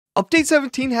Update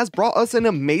 17 has brought us an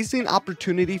amazing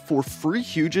opportunity for free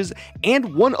huges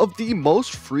and one of the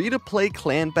most free-to-play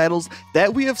clan battles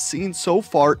that we have seen so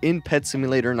far in Pet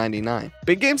Simulator 99.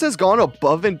 Big Games has gone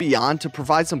above and beyond to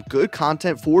provide some good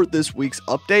content for this week's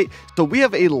update, so we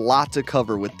have a lot to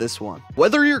cover with this one.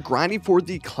 Whether you're grinding for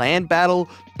the clan battle,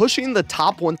 pushing the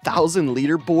top 1000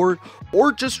 leaderboard,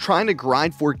 or just trying to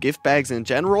grind for gift bags in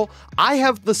general, I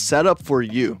have the setup for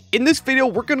you. In this video,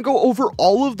 we're going to go over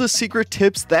all of the secret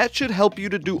tips that should help you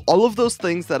to do all of those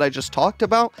things that I just talked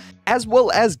about, as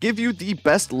well as give you the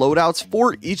best loadouts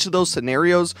for each of those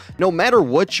scenarios, no matter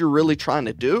what you're really trying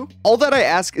to do. All that I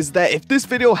ask is that if this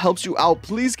video helps you out,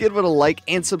 please give it a like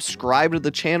and subscribe to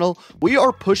the channel. We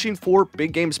are pushing for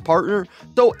Big Games Partner,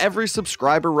 so every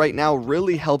subscriber right now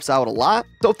really helps out a lot.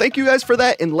 So thank you guys for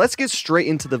that, and let's get straight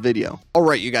into the video.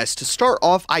 Alright you guys, to start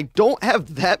off, I don't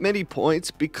have that many points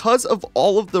because of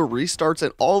all of the restarts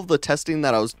and all of the testing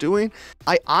that I was doing.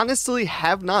 I honestly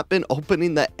have not been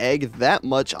opening the egg that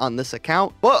much on this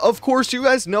account, but of course you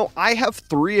guys know I have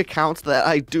 3 accounts that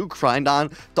I do grind on,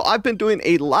 so I've been doing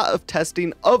a lot of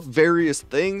testing of various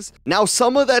things. Now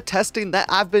some of that testing that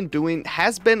I've been doing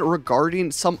has been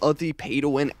regarding some of the pay to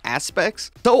win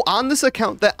aspects. So on this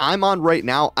account that I'm on right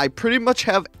now, I pretty much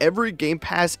have every game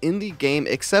pass in the game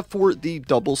except for the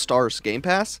double stars game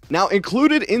pass. Now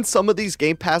included in some of these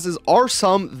game passes are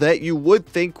some that you would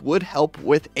think would help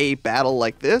with a battle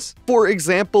like this. For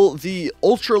example, the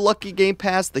ultra lucky game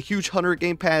pass, the huge hunter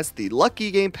game pass, the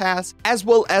lucky game pass, as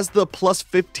well as the plus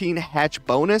 15 hatch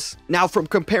bonus. Now from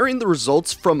comparing the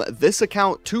results from this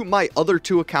account to my other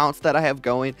 2 accounts that I have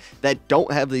going that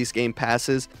don't have these game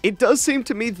passes, it does seem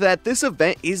to me that this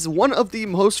event is one of the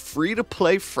most free to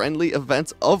play friendly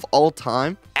events of all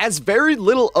time, as very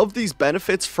little of these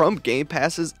benefits from game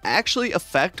passes actually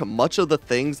affect much of the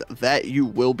things that you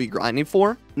will be grinding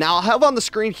for. Now I'll have on the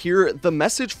screen here the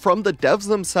message from the devs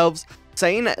themselves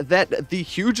saying that the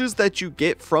huges that you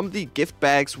get from the gift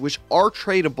bags, which are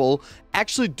tradable,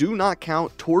 actually do not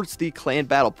count towards the clan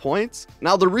battle points.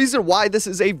 Now the reason why this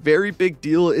is a very big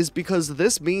deal is because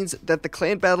this means that the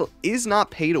clan battle is not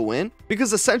pay to win,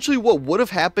 because essentially what would have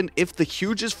happened if the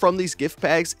huges from these gift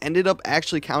bags ended up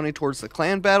actually counting towards the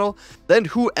clan battle, then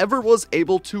whoever was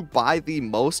able to buy the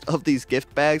most of these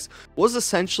gift bags was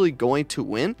essentially going to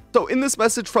win. So in this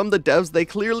message from the devs, they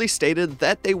clearly stated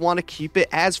that they want to keep it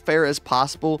as fair as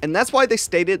possible, and that's why they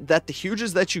stated that the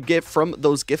huges that you get from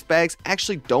those gift bags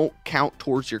actually don't count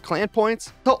towards your clan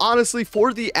points. So honestly,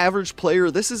 for the average player,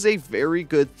 this is a very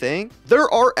good thing.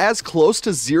 There are as close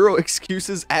to 0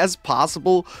 excuses as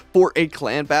possible for a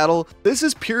clan battle. This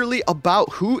is purely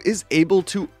about who is able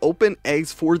to open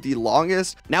eggs for the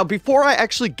longest. Now before I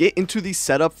actually get into the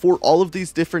setup for all of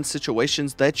these different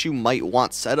situations that you might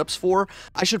want setups for,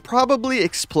 I should probably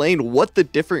explain what the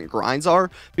different grinds are,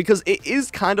 because it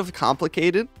is kind of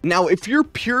complicated. Now if you're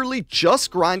purely just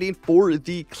grinding for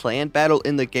the clan battle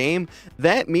in the game,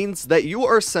 that means that you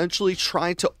are essentially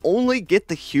trying to only get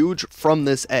the huge from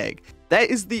this egg. That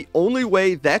is the only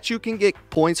way that you can get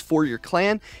points for your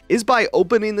clan, is by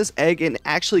opening this egg and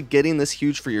actually getting this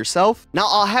huge for yourself. Now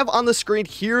I'll have on the screen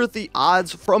here the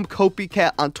odds from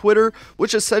Copycat on Twitter,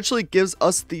 which essentially gives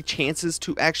us the chances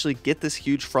to actually get this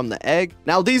huge from the egg.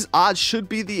 Now these odds should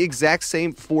be the exact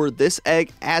same for this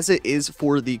egg as it is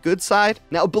for the good side.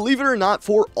 Now believe it or not,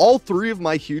 for all 3 of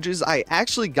my huges, I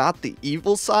actually got the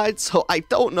evil side, so I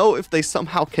don't know if they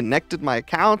somehow connected my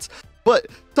accounts, but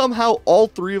somehow all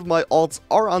 3 of my alts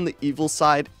are on the evil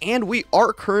side, and we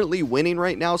are currently winning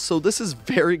right now, so this is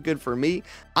very good for me.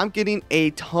 I'm getting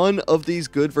a ton of these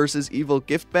good versus evil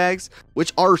gift bags,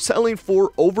 which are selling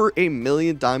for over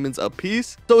 1,000,000 diamonds a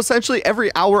piece. So essentially every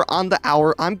hour on the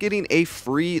hour, I'm getting a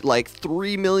free like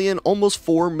 3 million, almost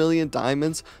 4 million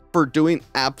diamonds for doing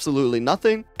absolutely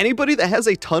nothing. Anybody that has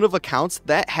a ton of accounts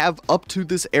that have up to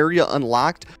this area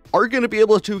unlocked are going to be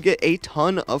able to get a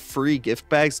ton of free gift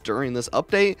bags during this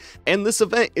update, and this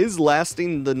event is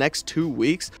lasting the next 2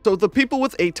 weeks, so the people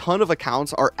with a ton of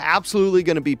accounts are absolutely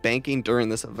going to be banking during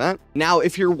this event. Now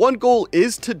if your one goal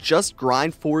is to just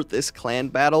grind for this clan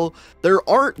battle, there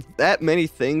aren't that many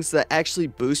things that actually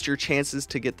boost your chances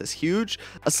to get this huge.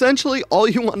 Essentially all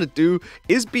you want to do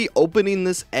is be opening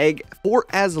this egg for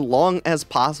as long as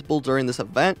possible during this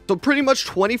event. So pretty much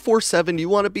 24/7 you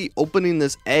want to be opening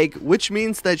this egg, which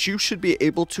means that you should be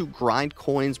able to grind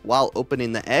coins while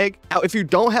opening the egg. Now if you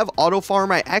don't have auto farm,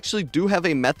 I actually do have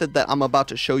a method that I'm about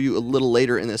to show you a little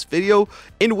later in this video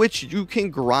in which you can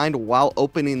grind while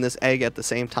opening this egg at the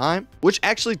same time, which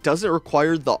actually doesn't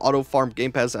require the auto farm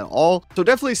game pass at all. So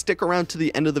definitely stick around to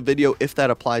the end of the video if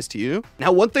that applies to you.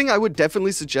 Now, one thing I would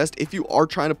definitely suggest if you are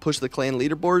trying to push the clan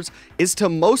leaderboards is to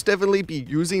most definitely be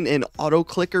using an auto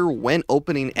clicker when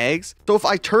opening eggs. So if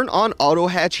I turn on auto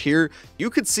hatch here, you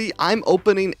could see I'm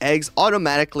opening eggs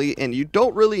automatically and you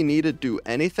don't really need to do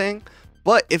anything.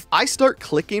 But if I start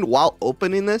clicking while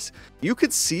opening this, you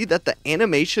could see that the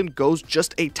animation goes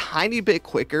just a tiny bit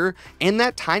quicker, and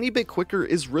that tiny bit quicker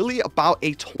is really about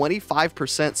a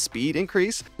 25% speed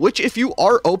increase, which if you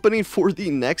are opening for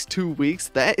the next 2 weeks,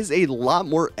 that is a lot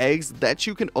more eggs that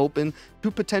you can open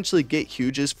to potentially get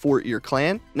huges for your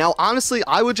clan. Now, honestly,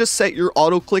 I would just set your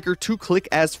auto clicker to click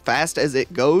as fast as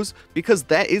it goes because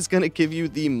that is going to give you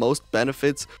the most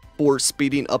benefits for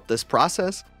speeding up this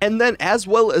process. And then as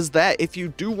well as that, if you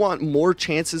do want more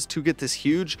chances to get this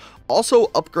huge, also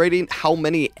upgrading how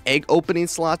many egg opening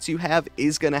slots you have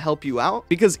is going to help you out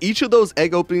because each of those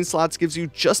egg opening slots gives you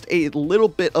just a little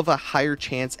bit of a higher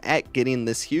chance at getting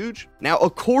this huge. Now,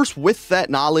 of course, with that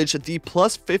knowledge, the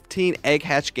plus 15 egg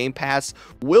hatch game pass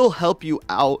will help you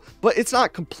out, but it's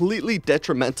not completely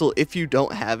detrimental if you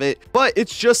don't have it, but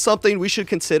it's just something we should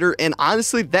consider. And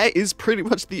honestly, that is pretty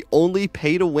much the only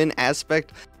pay to win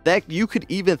aspect that you could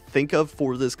even think of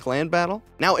for this clan battle.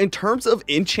 Now, in terms of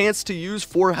enchants to use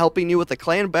for helping you with the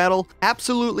clan battle,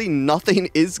 absolutely nothing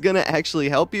is going to actually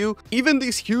help you. Even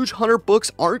these huge hunter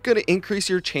books aren't going to increase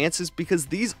your chances because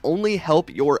these only help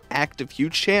your active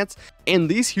huge chance, and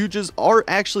these huges are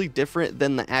actually different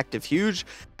than the active huge.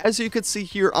 As you can see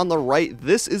here on the right,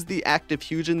 this is the active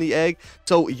huge in the egg.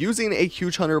 So using a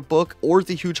huge hunter book or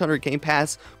the huge hunter game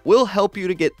pass will help you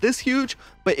to get this huge,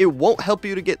 but it won't help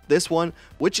you to get this one,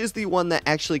 which is the one that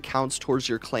actually counts towards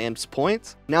your clan's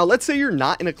points. Now, let's say you're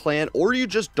not in a clan or you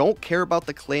just don't care about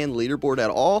the clan leaderboard at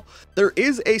all. There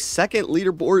is a second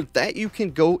leaderboard that you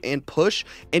can go and push,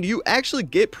 and you actually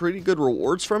get pretty good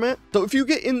rewards from it. So if you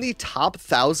get in the top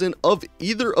 1,000 of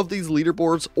either of these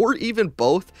leaderboards or even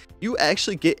both, you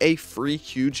actually get a free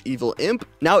huge evil imp.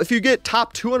 Now, if you get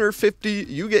top 250,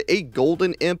 you get a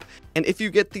golden imp. And if you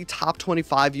get the top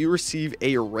 25, you receive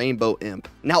a rainbow imp.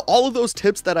 Now, all of those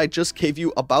tips that I just gave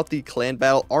you about the clan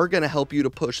battle are going to help you to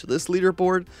push this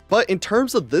leaderboard. But in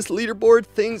terms of this leaderboard,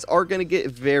 things are going to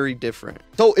get very different.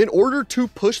 So in order to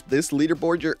push this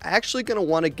leaderboard, you're actually going to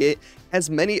want to get as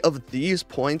many of these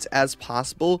points as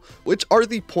possible, which are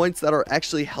the points that are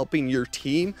actually helping your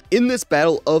team in this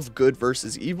battle of good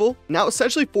versus evil. Now,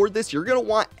 essentially for this, you're going to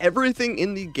want everything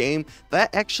in the game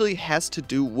that actually has to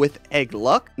do with egg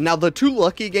luck. Now, the 2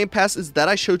 lucky game passes that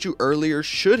I showed you earlier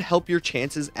should help your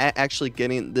chances at actually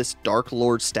getting this Dark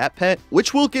Lord stat pet,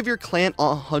 which will give your clan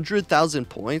 100,000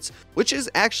 points, which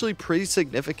is actually pretty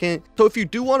significant. So if you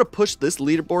do want to push this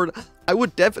leaderboard, I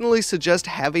would definitely suggest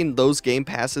having those game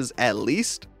passes at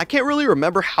least. I can't really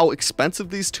remember how expensive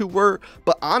these 2 were,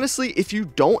 but honestly, if you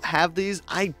don't have these,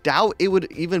 I doubt it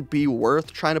would even be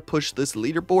worth trying to push this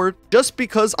leaderboard, just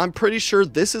because I'm pretty sure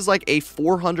this is like a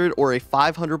 400 or a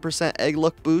 500% egg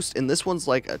luck boost, and this one's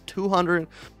like a 200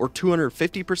 or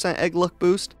 250% egg luck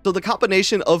boost. So the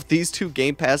combination of these 2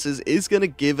 game passes is going to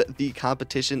give the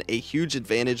competition a huge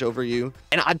advantage over you,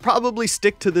 and I'd probably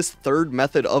stick to this third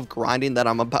method of grinding that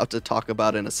I'm about to talk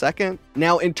about in a second.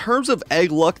 Now, in terms of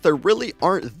egg luck, there really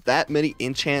aren't that many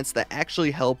enchants that actually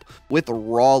help with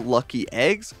raw lucky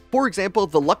eggs. For example,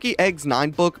 the Lucky Eggs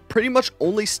 9 book pretty much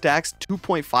only stacks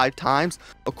 2.5 times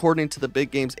according to the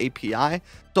Big Games API.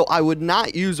 So I would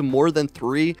not use more than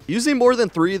 3. Using more than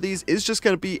 3 of these is just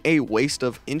going to be a waste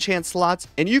of enchant slots,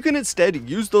 and you can instead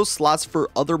use those slots for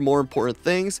other more important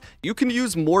things. You can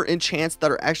use more enchants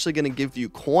that are actually going to give you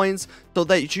coins so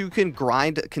that you can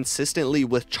grind consistently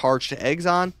with charged eggs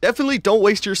on. Definitely don't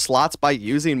waste your slots by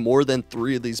using more than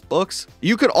 3 of these books.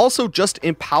 You could also just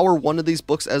empower one of these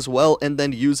books as well and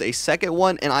then use a second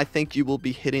one, and I think you will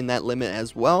be hitting that limit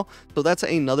as well. So that's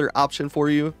another option for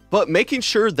you. But making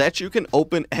sure that you can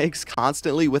open eggs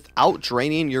constantly without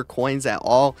draining your coins at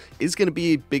all is going to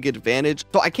be a big advantage.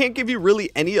 So I can't give you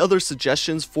really any other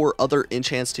suggestions for other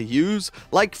enchants to use.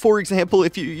 Like, for example,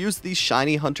 if you use the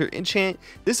Shiny Hunter enchant,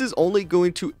 this is only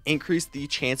going to increase the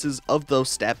chances of those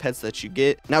stat pets that you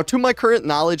get. Now, to my current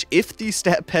knowledge, if these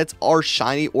stat pets are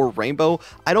shiny or rainbow,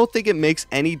 I don't think it makes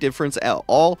any difference at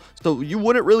all. So you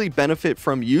wouldn't really benefit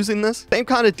from using this. Same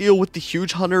kind of deal with the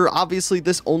Huge Hunter. Obviously,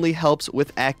 this only helps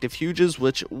with active huges,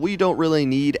 which we don't really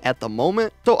need at the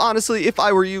moment. So honestly, if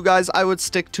I were you guys, I would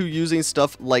stick to using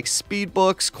stuff like speed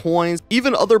books, coins,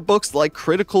 even other books like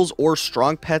criticals or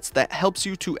strong pets that helps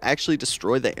you to actually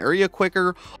destroy the area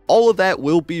quicker. All of that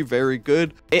will be very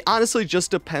good. It honestly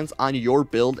just depends on your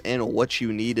build and what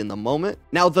you need in the moment.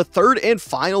 Now, the third and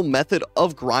final method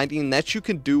of grinding that you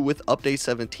can do with update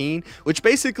 17, which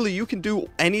basically you can do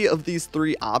any of these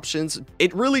three options.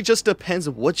 It really just depends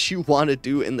what you want to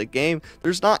do in the game.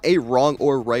 There's not a wrong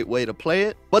or right way to play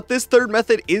it, but this third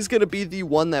method is going to be the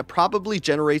one that probably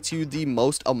generates you the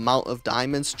most amount of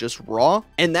diamonds just raw,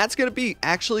 and that's going to be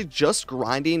actually just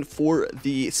grinding for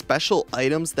the special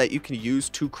items that you can use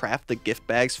to craft the gift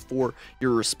bags for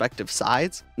your respective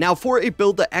sides. Now, for a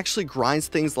build that actually grinds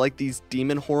things like these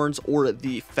demon horns or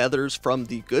the feathers from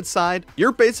the good side,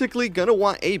 you're basically going to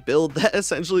want a build that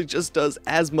essentially just does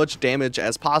as much damage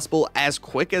as possible, as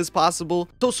quick as possible.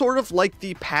 So sort of like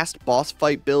the past boss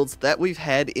fight builds that we've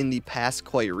had in the past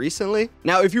quite recently.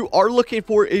 Now, if you are looking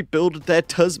for a build that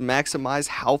does maximize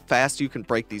how fast you can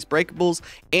break these breakables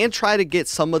and try to get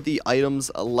some of the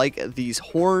items like these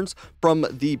horns from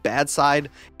the bad side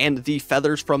and the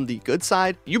feathers from the good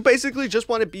side, you basically just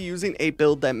want to be using a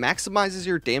build that maximizes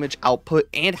your damage output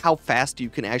and how fast you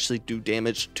can actually do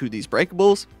damage to these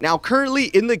breakables. Now, currently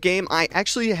in the game, I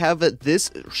actually have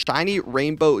this shiny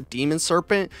rainbow demon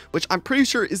serpent, which I'm pretty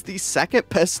sure is the second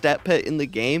best stat pet in the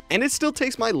game, and it still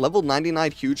takes my level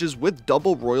 99 huges with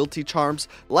double royalty charms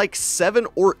like 7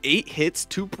 or 8 hits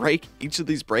to break each of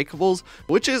these breakables,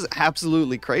 which is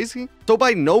absolutely crazy. So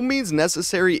by no means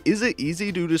necessary is it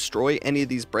easy to destroy any of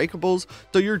these breakables,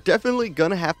 so you're definitely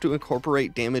gonna have to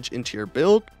incorporate damage into your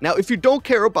build. Now, if you don't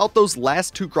care about those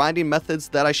last two grinding methods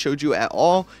that I showed you at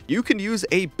all, you can use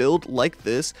a build like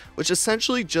this, which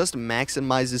essentially just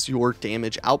maximizes your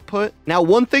damage output. Now,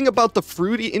 one thing about the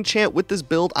fruity enchant with this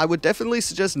build, I would definitely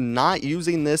suggest not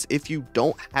using this if you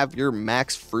don't have your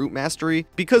max fruit mastery,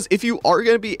 because if you are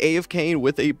going to be AFKing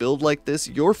with a build like this,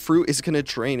 your fruit is going to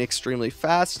drain extremely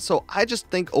fast. So I just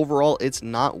think overall it's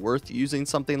not worth using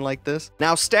something like this.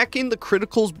 Now, stacking the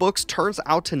criticals books turns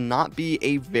out to not be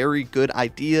a very good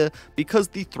idea because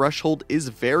the threshold is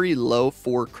very low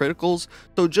for criticals,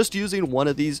 so just using one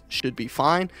of these should be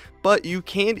fine. But you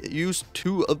can use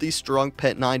 2 of these strong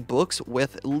pet 9 books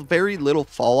with very little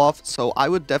fall off, so I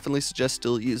would definitely suggest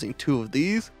still using 2 of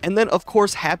these. And then of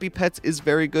course happy pets is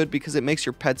very good because it makes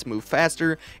your pets move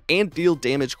faster and deal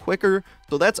damage quicker,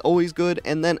 so that's always good.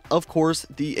 And then of course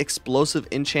the explosive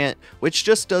enchant, which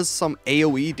just does some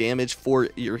AoE damage for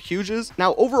your huges.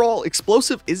 Now overall,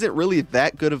 explosive isn't really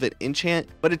that good of an enchant,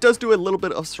 but it does do a little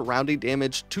bit of surrounding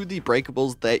damage to the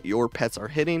breakables that your pets are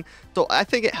hitting, so I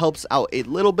think it helps out a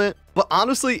little bit. But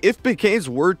honestly, if big games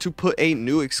were to put a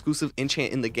new exclusive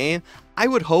enchant in the game, I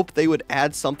would hope they would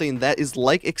add something that is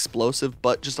like explosive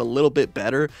but just a little bit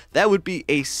better. That would be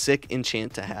a sick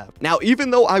enchant to have. Now,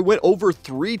 even though I went over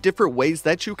 3 different ways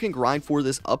that you can grind for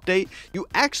this update, you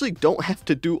actually don't have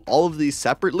to do all of these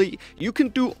separately. You can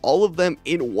do all of them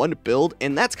in one build,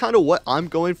 and that's kind of what I'm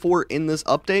going for in this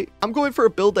update. I'm going for a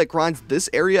build that grinds this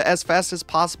area as fast as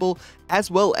possible, as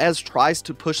well as tries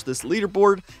to push this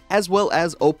leaderboard, as well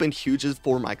as open huges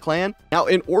for my clan. Now,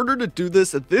 in order to do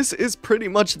this, this is pretty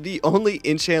much the only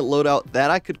enchant loadout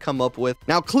that I could come up with.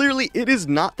 Now, clearly it is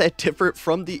not that different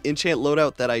from the enchant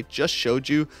loadout that I just showed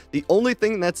you. The only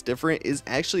thing that's different is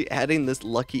actually adding this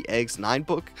Lucky Eggs 9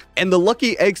 book. And the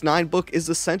Lucky Eggs 9 book is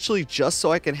essentially just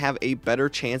so I can have a better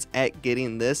chance at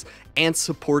getting this and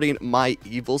supporting my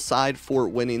evil side for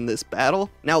winning this battle.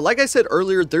 Now, like I said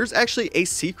earlier, there's actually a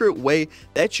secret way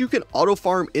that you can auto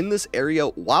farm in this area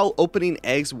while opening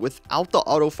eggs without the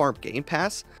auto farm game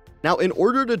pass. Now, in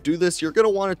order to do this, you're going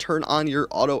to want to turn on your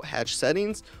auto hatch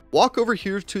settings, walk over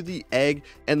here to the egg,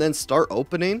 and then start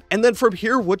opening. And then from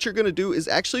here, what you're going to do is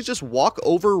actually just walk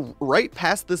over right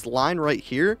past this line right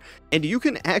here, and you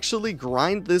can actually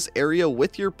grind this area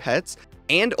with your pets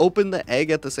and open the egg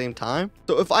at the same time.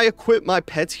 So if I equip my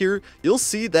pets here, you'll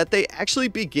see that they actually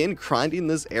begin grinding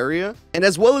this area. And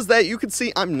as well as that, you can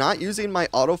see I'm not using my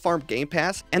auto farm game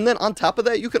pass. And then on top of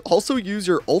that, you can also use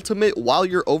your ultimate while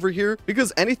you're over here,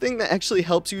 because anything that actually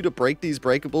helps you to break these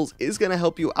breakables is going to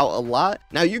help you out a lot.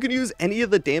 Now, you can use any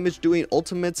of the damage doing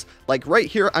ultimates. Like right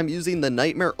here, I'm using the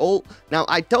nightmare ult. Now,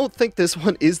 I don't think this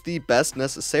one is the best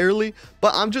necessarily,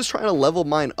 but I'm just trying to level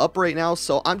mine up right now,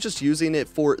 so I'm just using it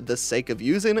for the sake of of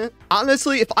using it.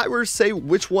 Honestly, if I were to say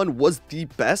which one was the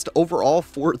best overall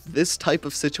for this type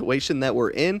of situation that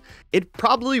we're in, it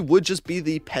probably would just be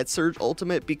the Pet Surge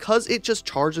Ultimate, because it just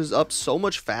charges up so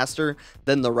much faster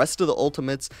than the rest of the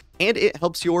ultimates, and it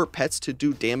helps your pets to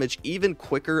do damage even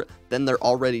quicker than they're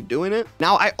already doing it.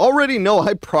 Now, I already know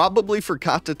I probably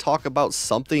forgot to talk about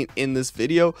something in this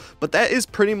video, but that is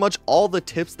pretty much all the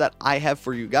tips that I have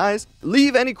for you guys.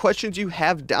 Leave any questions you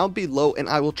have down below and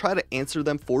I will try to answer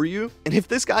them for you. And if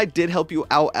this guide did help you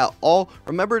out at all,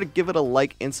 remember to give it a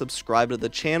like and subscribe to the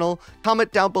channel.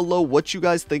 Comment down below what you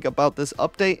guys think about this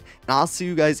update, and I'll see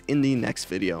you guys in the next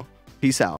video. Peace out.